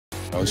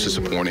It's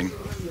disappointing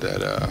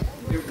that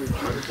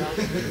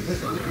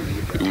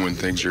when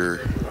things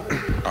are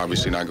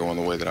obviously not going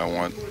the way that I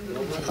want,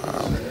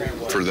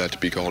 for that to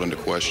be called into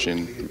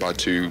question by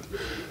two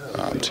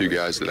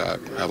guys that I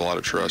have a lot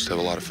of trust, have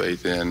a lot of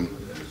faith in,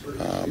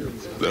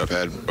 that I've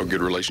had a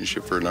good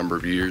relationship for a number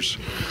of years.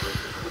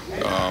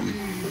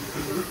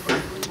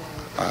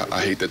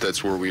 I hate that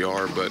that's where we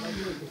are, but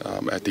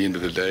at the end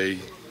of the day,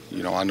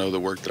 you know, I know the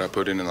work that I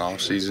put in the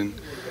off season.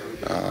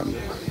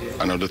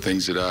 I know the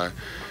things that I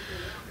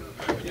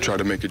try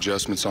to make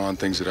adjustments on,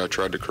 things that I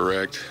tried to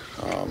correct.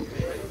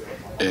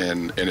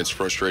 And it's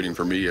frustrating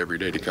for me every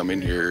day to come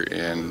in here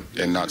and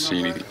not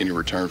see any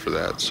return for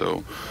that.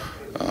 So,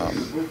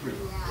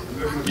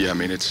 yeah, I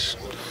mean, it's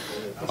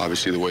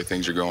obviously the way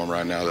things are going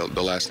right now.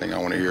 The last thing I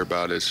want to hear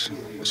about is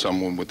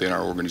someone within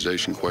our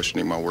organization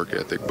questioning my work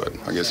ethic, but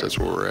I guess that's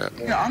where we're at.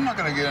 Yeah, I'm not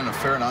going to get into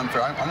fair and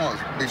unfair. I'm going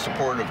to be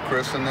supportive of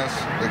Chris in this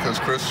because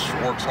Chris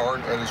works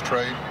hard at his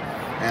trade.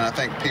 And I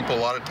think people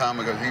a lot of time,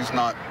 because he's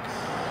not,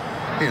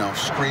 you know,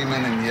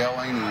 screaming and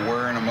yelling and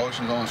wearing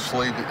emotions on his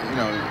sleeve, you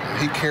know,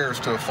 he cares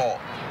to a fault.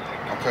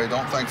 Okay,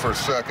 don't think for a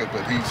second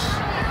that he's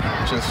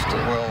just,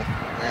 well,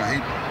 you know,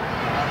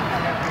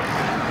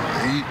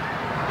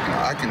 you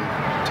know, I can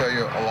tell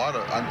you a lot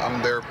of,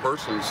 I'm there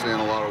personally seeing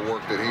a lot of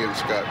work that he and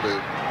Scott do.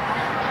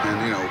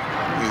 And, you know,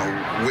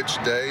 which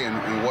day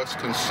and what's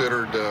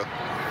considered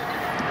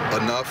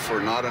enough or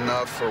not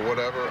enough or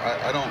whatever,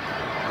 I don't,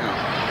 you know.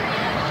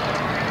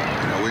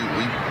 We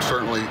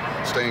certainly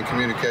stay in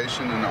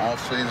communication in the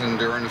off season,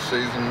 during the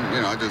season.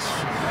 You know, I just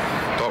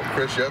talked to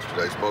Chris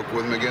yesterday, spoke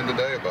with him again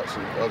today about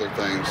some other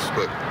things,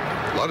 but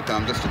a lot of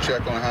times just to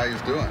check on how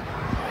he's doing,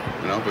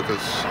 you know,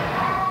 because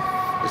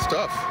it's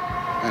tough,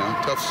 you know,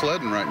 tough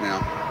sledding right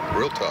now,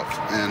 real tough.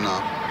 And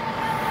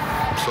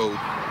so,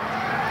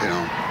 you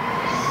know,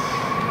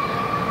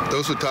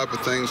 those are the type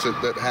of things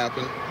that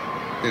happen,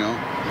 you know,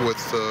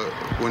 with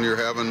when you're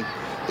having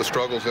the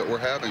struggles that we're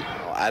having.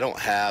 I don't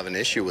have an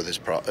issue with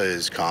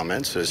his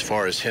comments. As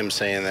far as him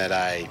saying that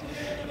I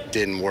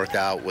didn't work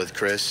out with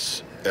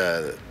Chris,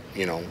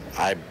 you know,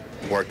 I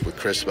worked with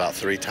Chris about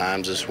 3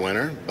 times this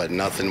winter, but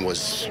nothing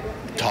was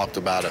talked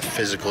about a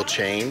physical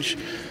change.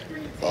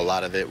 A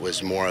lot of it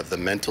was more of the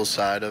mental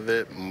side of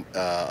it,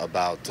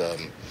 about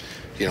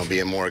you know,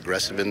 being more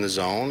aggressive in the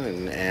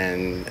zone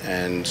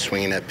and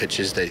swinging at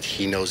pitches that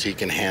he knows he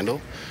can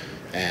handle.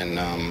 And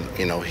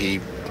you know,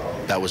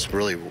 that was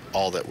really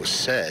all that was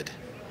said.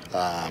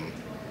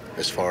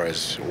 As far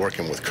as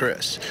working with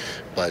Chris,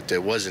 but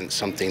it wasn't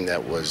something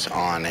that was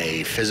on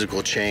a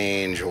physical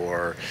change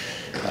or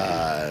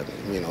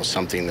you know,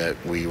 something that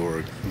we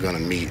were going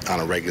to meet on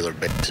a regular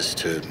basis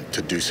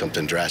to do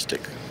something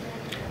drastic.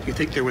 Do you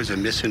think there was a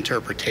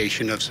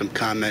misinterpretation of some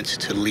comments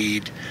to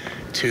lead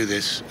to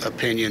this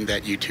opinion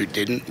that you two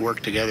didn't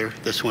work together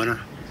this winter?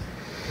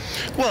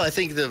 Well, I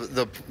think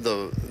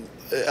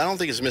I don't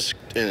think it's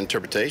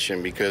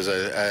misinterpretation, because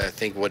I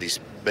think what he's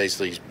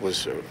basically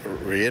was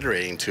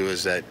reiterating to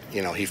is that,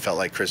 you know, he felt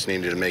like Chris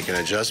needed to make an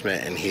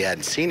adjustment and he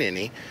hadn't seen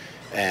any,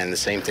 and the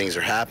same things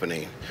are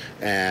happening.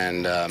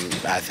 And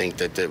I think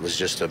that it was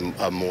just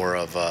a more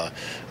of a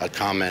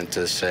comment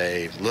to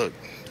say, look,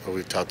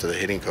 we talked to the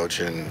hitting coach,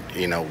 and,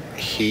 you know,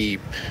 he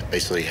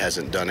basically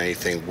hasn't done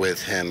anything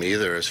with him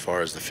either as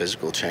far as the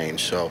physical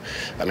change. So,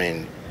 I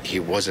mean,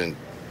 he wasn't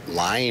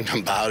lying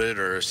about it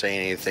or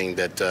saying anything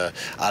that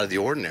out of the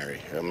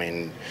ordinary. I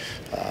mean,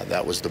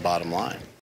 that was the bottom line.